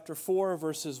Chapter 4,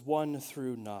 verses 1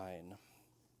 through 9.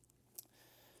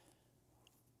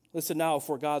 Listen now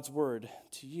for God's word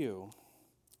to you.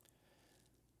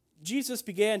 Jesus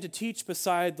began to teach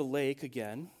beside the lake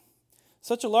again.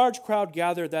 Such a large crowd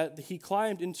gathered that he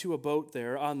climbed into a boat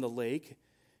there on the lake.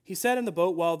 He sat in the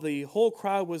boat while the whole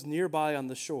crowd was nearby on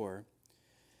the shore.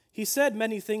 He said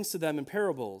many things to them in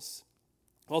parables.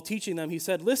 While teaching them, he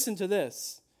said, "Listen to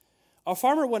this. A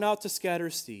farmer went out to scatter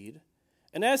seed.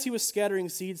 And as he was scattering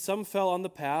seed, some fell on the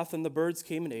path, and the birds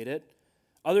came and ate it.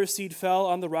 Other seed fell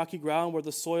on the rocky ground where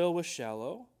the soil was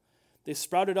shallow. They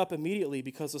sprouted up immediately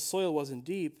because the soil wasn't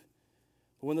deep.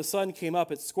 But when the sun came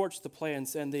up, it scorched the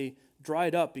plants, and they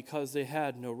dried up because they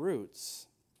had no roots.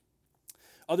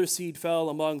 Other seed fell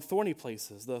among thorny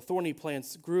places. The thorny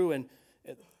plants grew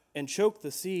and choked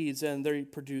the seeds, and they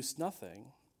produced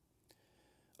nothing.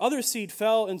 Other seed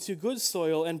fell into good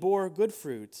soil and bore good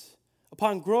fruit.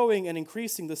 Upon growing and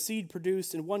increasing, the seed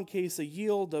produced in one case a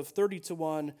yield of 30 to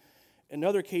 1, in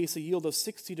another case a yield of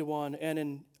 60 to 1, and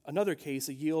in another case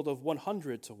a yield of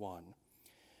 100 to 1.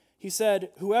 He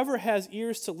said, "Whoever has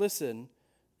ears to listen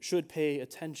should pay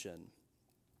attention."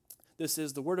 This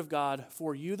is the word of God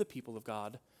for you, the people of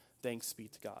God. Thanks be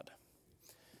to God.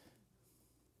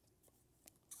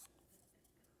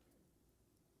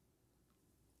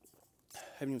 I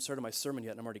haven't even started my sermon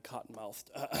yet, and I'm already cotton-mouthed.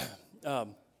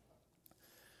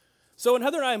 So when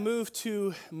Heather and I moved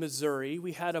to Missouri,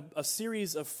 we had a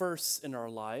series of firsts in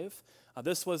our life.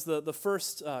 This was the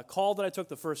first call that I took,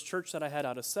 the first church that I had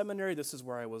out of seminary. This is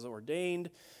where I was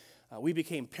ordained. We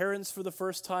became parents for the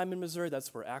first time in Missouri.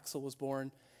 That's where Axel was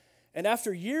born. And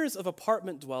after years of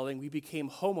apartment dwelling, we became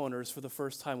homeowners for the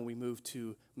first time when we moved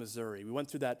to Missouri. We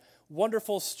went through that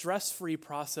wonderful, stress-free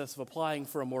process of applying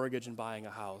for a mortgage and buying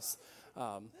a house.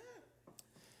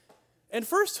 And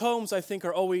first homes, I think,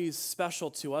 are always special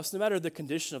to us, no matter the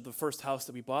condition of the first house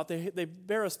that we bought. They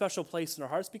bear a special place in our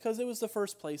hearts because it was the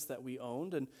first place that we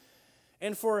owned.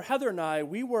 And for Heather and I,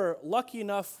 we were lucky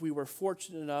enough, we were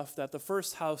fortunate enough that the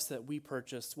first house that we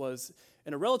purchased was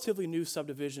in a relatively new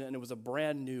subdivision, and it was a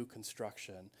brand new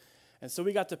construction. And so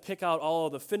we got to pick out all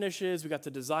of the finishes, we got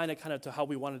to design it kind of to how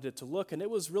we wanted it to look, and it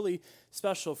was really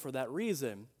special for that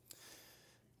reason.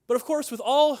 But of course, with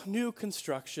all new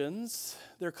constructions,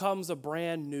 there comes a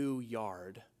brand new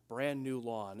yard, brand new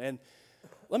lawn. And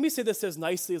let me say this as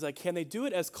nicely as I can. They do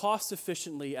it as cost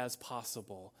efficiently as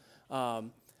possible.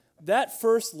 That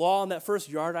first lawn, that first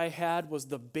yard I had was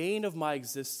the bane of my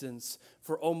existence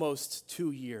for almost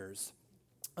 2 years.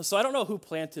 So I don't know who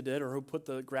planted it or who put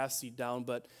the grass seed down,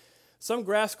 but some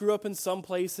grass grew up in some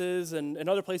places, and in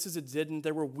other places it didn't.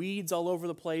 There were weeds all over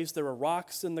the place. There were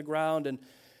rocks in the ground, and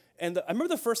I remember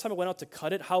the first time I went out to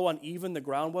cut it, how uneven the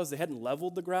ground was. They hadn't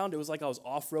leveled the ground. It was like I was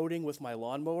off-roading with my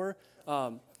lawnmower.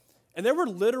 And there were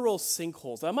literal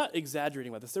sinkholes. I'm not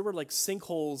exaggerating about this. There were like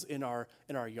sinkholes in our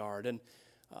yard. And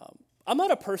I'm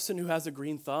not a person who has a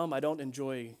green thumb. I don't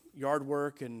enjoy yard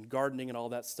work and gardening and all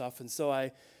that stuff. And so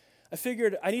I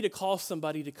figured I need to call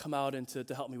somebody to come out and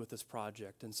to help me with this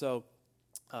project. And so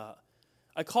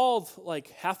I called like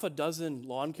half a dozen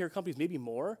lawn care companies, maybe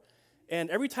more. And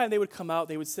every time they would come out,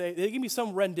 they'd give me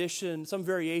some rendition, some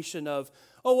variation of,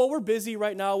 "Oh, well, we're busy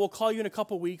right now. We'll call you in a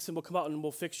couple weeks, and we'll come out and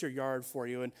we'll fix your yard for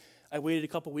you." And I waited a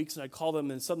couple weeks, and I'd call them,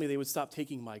 and suddenly they would stop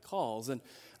taking my calls. And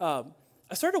I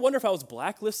started to wonder if I was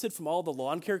blacklisted from all the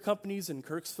lawn care companies in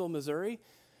Kirksville, Missouri.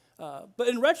 But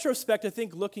in retrospect, I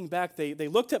think looking back, they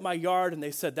looked at my yard, and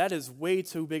they said, "That is way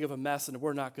too big of a mess, and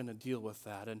we're not going to deal with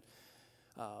that." And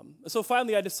so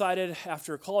finally I decided,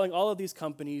 after calling all of these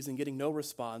companies and getting no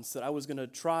response, that I was going to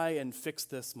try and fix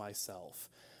this myself.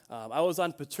 I was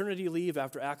on paternity leave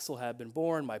after Axel had been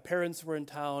born. My parents were in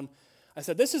town. I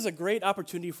said, this is a great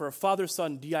opportunity for a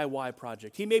father-son DIY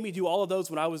project. He made me do all of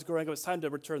those when I was growing up. It was time to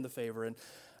return the favor. And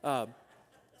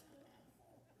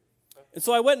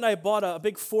so I went and I bought a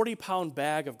big 40-pound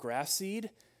bag of grass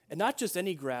seed, and not just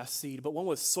any grass seed, but one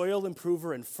with soil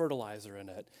improver and fertilizer in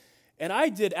it. And I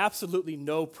did absolutely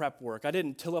no prep work. I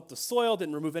didn't till up the soil,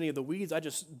 didn't remove any of the weeds. I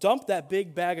just dumped that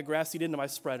big bag of grass seed into my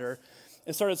spreader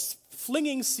and started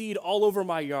flinging seed all over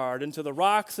my yard, into the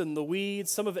rocks and the weeds.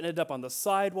 Some of it ended up on the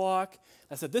sidewalk.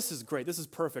 I said, this is great. This is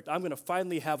perfect. I'm going to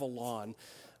finally have a lawn.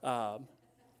 But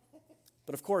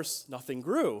of course, nothing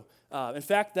grew. In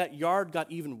fact, that yard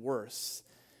got even worse.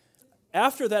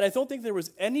 After that, I don't think there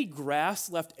was any grass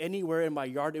left anywhere in my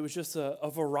yard. It was just a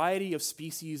variety of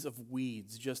species of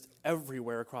weeds just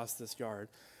everywhere across this yard.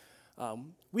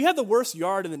 We had the worst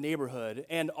yard in the neighborhood,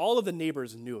 and all of the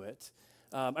neighbors knew it.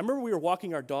 I remember we were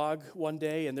walking our dog one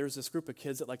day, and there was this group of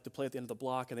kids that like to play at the end of the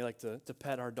block, and they like to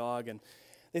pet our dog. And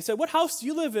they said, "What house do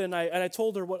you live in?" And I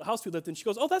told her what house we lived in. She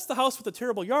goes, "Oh, that's the house with the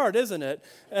terrible yard, isn't it?"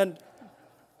 And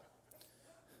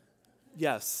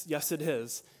yes, it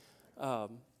is.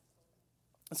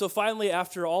 And so finally,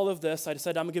 after all of this, I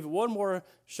decided I'm going to give it one more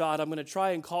shot. I'm going to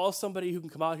try and call somebody who can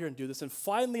come out here and do this. And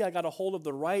finally, I got a hold of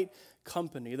the right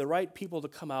company, the right people to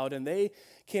come out. And they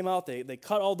came out. They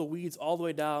cut all the weeds all the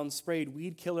way down, sprayed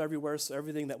weed killer everywhere so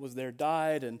everything that was there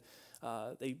died. And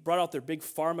they brought out their big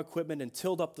farm equipment and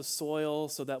tilled up the soil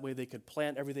so that way they could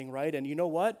plant everything right. And you know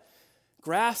what?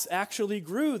 Grass actually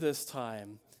grew this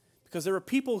time because there were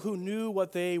people who knew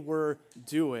what they were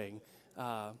doing.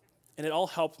 And it all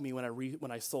helped me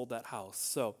when I sold that house.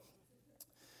 So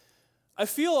I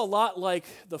feel a lot like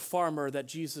the farmer that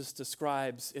Jesus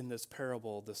describes in this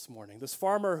parable this morning. This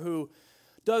farmer who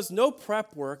does no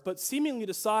prep work, but seemingly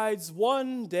decides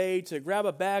one day to grab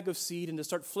a bag of seed and to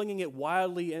start flinging it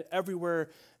wildly everywhere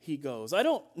he goes. I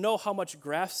don't know how much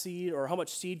grass seed or how much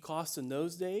seed costs in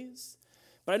those days,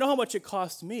 but I know how much it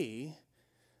cost me.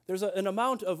 There's an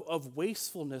amount of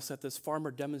wastefulness that this farmer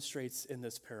demonstrates in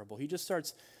this parable. He just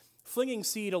starts flinging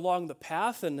seed along the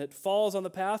path, and it falls on the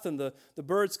path, and the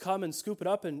birds come and scoop it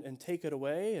up and take it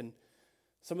away. And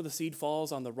some of the seed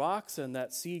falls on the rocks, and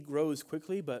that seed grows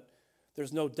quickly, but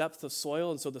there's no depth of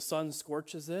soil, and so the sun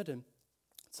scorches it. And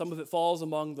some of it falls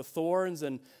among the thorns,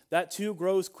 and that too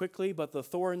grows quickly, but the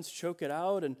thorns choke it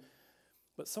out.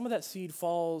 But some of that seed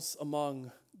falls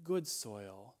among good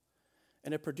soil,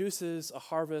 and it produces a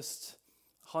harvest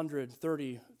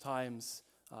 130 times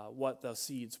what the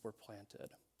seeds were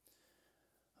planted.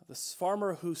 This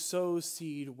farmer who sows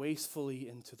seed wastefully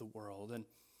into the world. And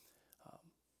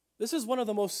this is one of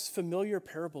the most familiar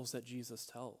parables that Jesus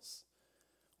tells.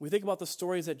 When we think about the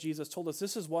stories that Jesus told us,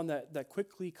 this is one that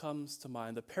quickly comes to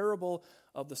mind, the parable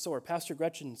of the sower. Pastor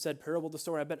Gretchen said parable of the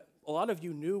sower. I bet a lot of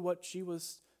you knew what she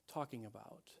was talking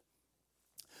about.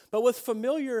 But with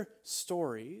familiar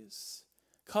stories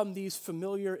come these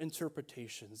familiar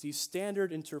interpretations, these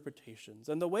standard interpretations.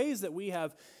 And the ways that we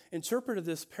have interpreted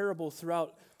this parable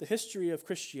throughout the history of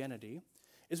Christianity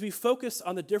is we focus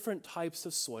on the different types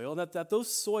of soil, and that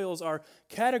those soils are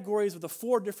categories of the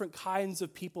 4 different kinds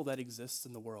of people that exist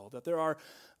in the world. That there are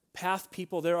path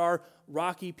people, there are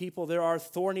rocky people, there are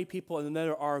thorny people, and then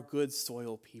there are good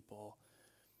soil people.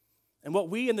 And what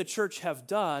we in the church have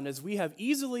done is we have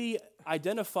easily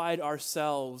identified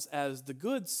ourselves as the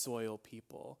good soil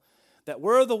people, that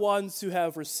we're the ones who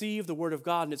have received the word of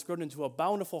God and it's grown into a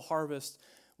bountiful harvest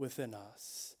within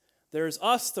us. There's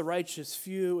us, the righteous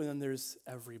few, and then there's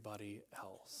everybody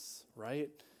else, right?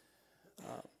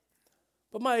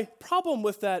 But my problem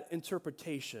with that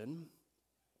interpretation,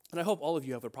 and I hope all of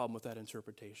you have a problem with that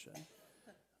interpretation,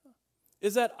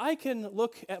 is that I can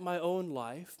look at my own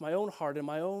life, my own heart, and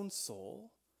my own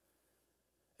soul,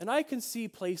 and I can see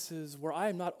places where I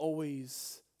am not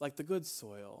always like the good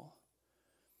soil.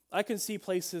 I can see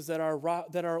places that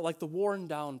are like the worn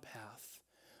down path,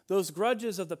 those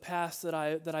grudges of the past that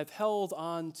I've held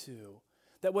on to,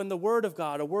 that when the word of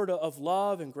God, a word of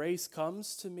love and grace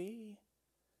comes to me,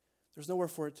 there's nowhere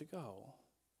for it to go.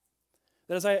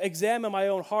 That as I examine my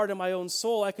own heart and my own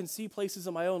soul, I can see places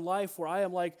in my own life where I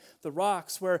am like the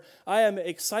rocks, where I am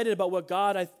excited about what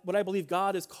I believe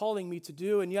God is calling me to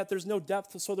do, and yet there's no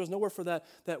depth, so there's nowhere for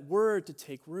that word to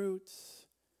take root.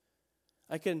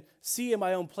 I can see in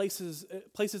my own places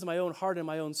in my own heart and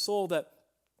my own soul that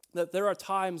there are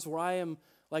times where I am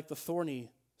like the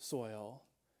thorny soil,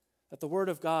 that the word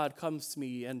of God comes to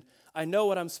me, and I know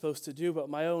what I'm supposed to do, but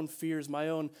my own fears, my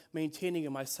own maintaining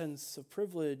of my sense of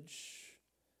privilege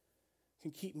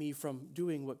can keep me from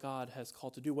doing what God has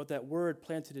called to do, what that word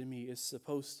planted in me is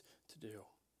supposed to do.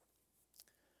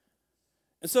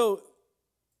 And so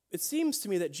it seems to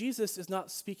me that Jesus is not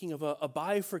speaking of a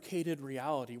bifurcated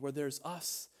reality where there's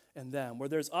us and them, where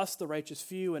there's us, the righteous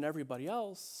few, and everybody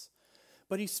else,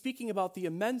 but he's speaking about the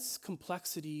immense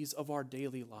complexities of our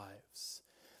daily lives.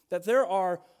 That there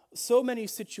are so many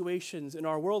situations in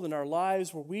our world, in our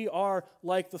lives, where we are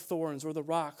like the thorns or the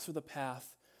rocks or the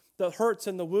path. The hurts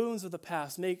and the wounds of the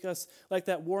past make us like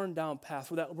that worn down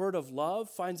path, where that word of love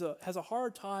has a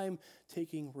hard time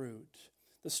taking root.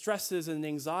 The stresses and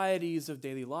anxieties of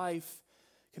daily life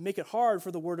can make it hard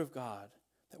for the word of God,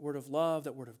 that word of love,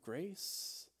 that word of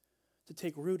grace, to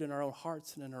take root in our own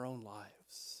hearts and in our own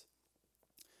lives.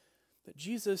 That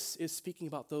Jesus is speaking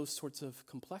about those sorts of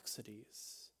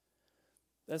complexities.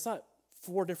 That's not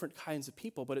 4 different kinds of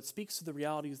people, but it speaks to the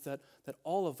realities that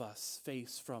all of us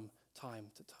face from time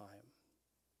to time.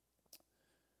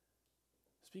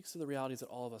 It speaks to the realities that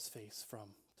all of us face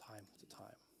from time to time.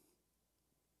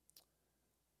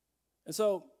 And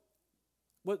so,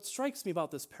 what strikes me about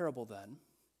this parable then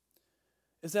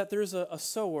is that there's a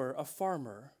sower, a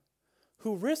farmer,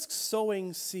 who risks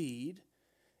sowing seed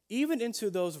even into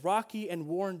those rocky and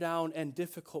worn down and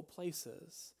difficult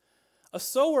places. A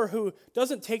sower who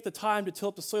doesn't take the time to till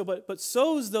up the soil, but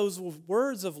sows those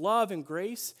words of love and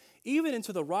grace even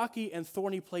into the rocky and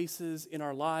thorny places in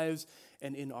our lives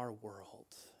and in our world.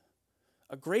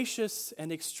 A gracious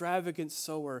and extravagant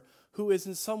sower who is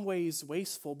in some ways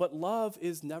wasteful, but love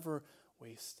is never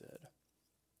wasted.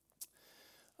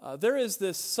 There is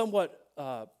this somewhat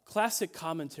classic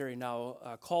commentary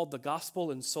now called the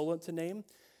Gospel in Solent-to-Name.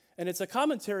 And it's a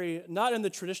commentary not in the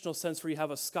traditional sense where you have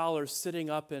a scholar sitting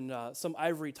up in some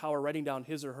ivory tower writing down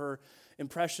his or her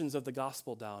impressions of the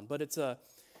gospel down, but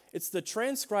it's the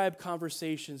transcribed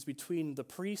conversations between the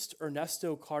priest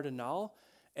Ernesto Cardenal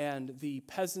and the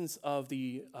peasants of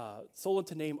the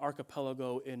Solent-to-Name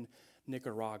archipelago in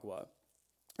Nicaragua.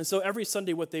 And so every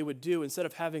Sunday what they would do, instead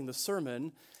of having the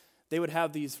sermon, they would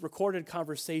have these recorded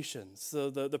conversations. So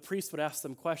the priest would ask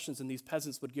them questions, and these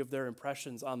peasants would give their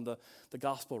impressions on the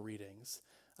gospel readings.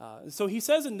 So he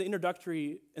says in the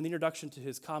introduction to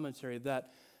his commentary that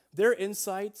their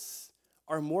insights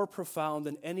are more profound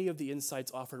than any of the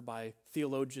insights offered by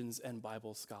theologians and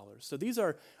Bible scholars. So these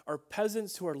are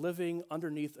peasants who are living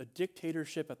underneath a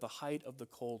dictatorship at the height of the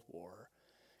Cold War,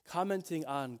 commenting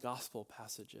on gospel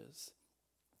passages.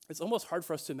 It's almost hard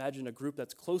for us to imagine a group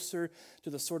that's closer to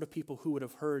the sort of people who would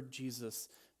have heard Jesus'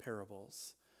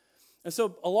 parables. And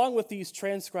so along with these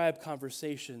transcribed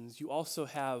conversations, you also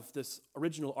have this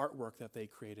original artwork that they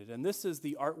created. And this is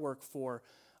the artwork for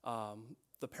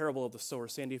the parable of the sower.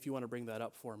 Sandy, if you want to bring that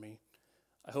up for me.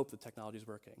 I hope the technology is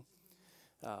working.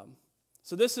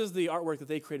 So this is the artwork that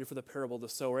they created for the parable of the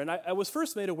sower. And I was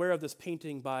first made aware of this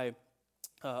painting by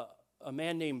a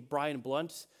man named Brian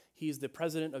Blunt. He's the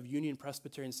president of Union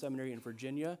Presbyterian Seminary in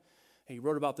Virginia. And he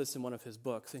wrote about this in one of his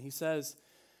books. And he says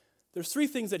there's three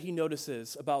things that he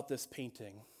notices about this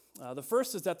painting. The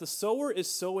first is that the sower is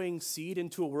sowing seed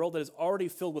into a world that is already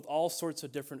filled with all sorts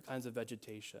of different kinds of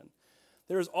vegetation.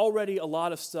 There is already a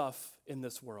lot of stuff in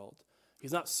this world.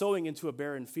 He's not sowing into a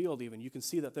barren field even. You can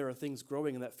see that there are things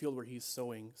growing in that field where he's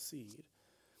sowing seed.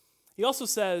 He also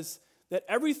says that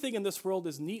everything in this world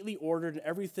is neatly ordered and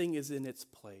everything is in its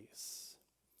place.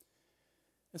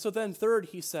 And so then third,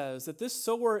 he says that this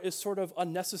sower is sort of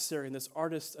unnecessary in this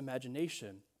artist's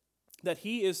imagination, that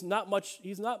he's not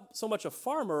so much a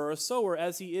farmer or a sower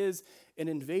as he is an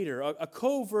invader, a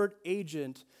covert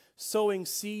agent sowing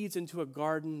seeds into a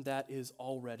garden that is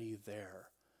already there.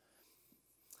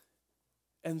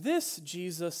 And this,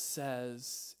 Jesus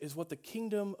says, is what the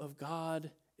kingdom of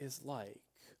God is like.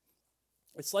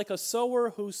 It's like a sower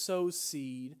who sows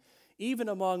seed even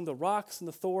among the rocks and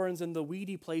the thorns and the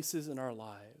weedy places in our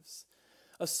lives.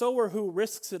 A sower who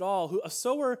risks it all, a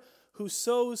sower who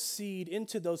sows seed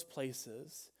into those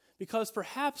places, because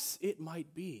perhaps it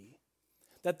might be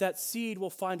that seed will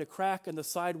find a crack in the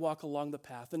sidewalk along the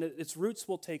path, and its roots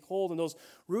will take hold, and those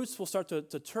roots will start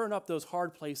to turn up those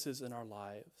hard places in our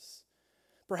lives.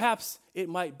 Perhaps it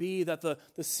might be that the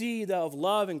seed of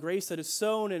love and grace that is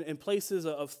sown in places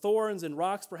of thorns and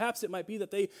rocks, perhaps it might be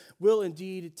that they will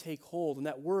indeed take hold, and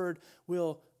that word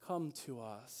will come to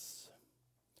us.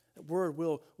 That word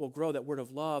will grow, that word of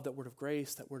love, that word of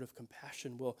grace, that word of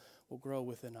compassion will grow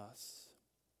within us.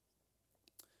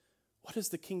 What is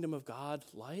the kingdom of God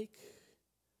like?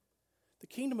 The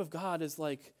kingdom of God is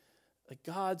like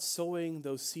God sowing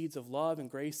those seeds of love and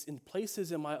grace in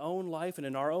places in my own life and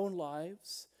in our own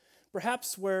lives,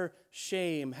 perhaps where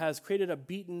shame has created a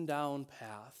beaten down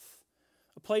path,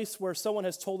 a place where someone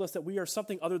has told us that we are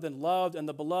something other than loved and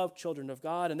the beloved children of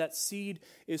God, and that seed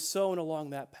is sown along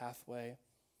that pathway.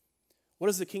 What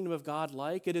is the kingdom of God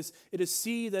like? It is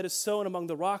seed that is sown among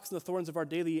the rocks and the thorns of our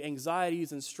daily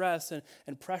anxieties and stress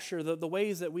and pressure, the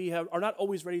ways that we are not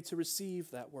always ready to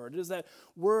receive that word. It is that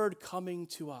word coming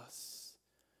to us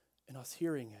and us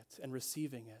hearing it and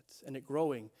receiving it and it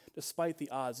growing despite the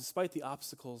odds, despite the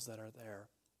obstacles that are there.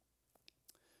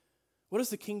 What is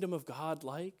the kingdom of God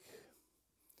like?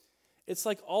 It's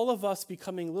like all of us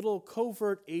becoming little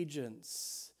covert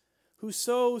agents who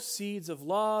sow seeds of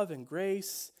love and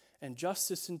grace and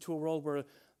justice into a world where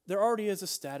there already is a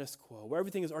status quo, where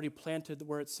everything is already planted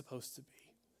where it's supposed to be.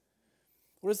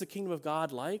 What is the kingdom of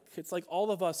God like? It's like all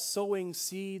of us sowing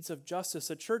seeds of justice,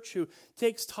 a church who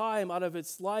takes time out of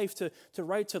its life to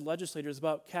write to legislators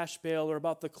about cash bail or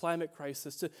about the climate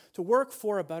crisis, to work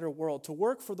for a better world, to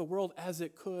work for the world as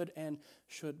it could and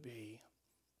should be.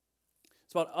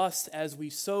 It's about us as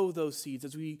we sow those seeds,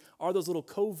 as we are those little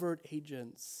covert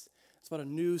agents. It's about a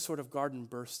new sort of garden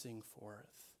bursting forth.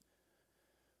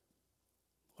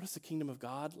 What is the kingdom of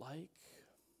God like?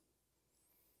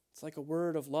 It's like a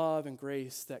word of love and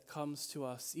grace that comes to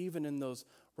us even in those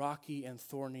rocky and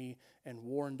thorny and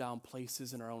worn down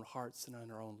places in our own hearts and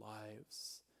in our own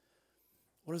lives.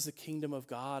 What is the kingdom of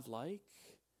God like?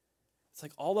 It's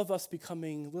like all of us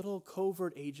becoming little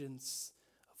covert agents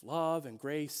of love and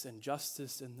grace and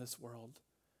justice in this world.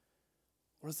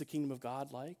 What is the kingdom of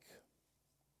God like?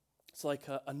 It's like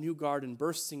a new garden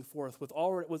bursting forth with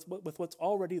what's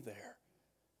already there.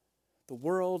 The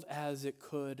world as it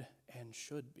could and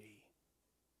should be.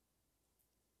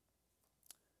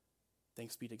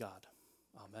 Thanks be to God.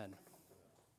 Amen.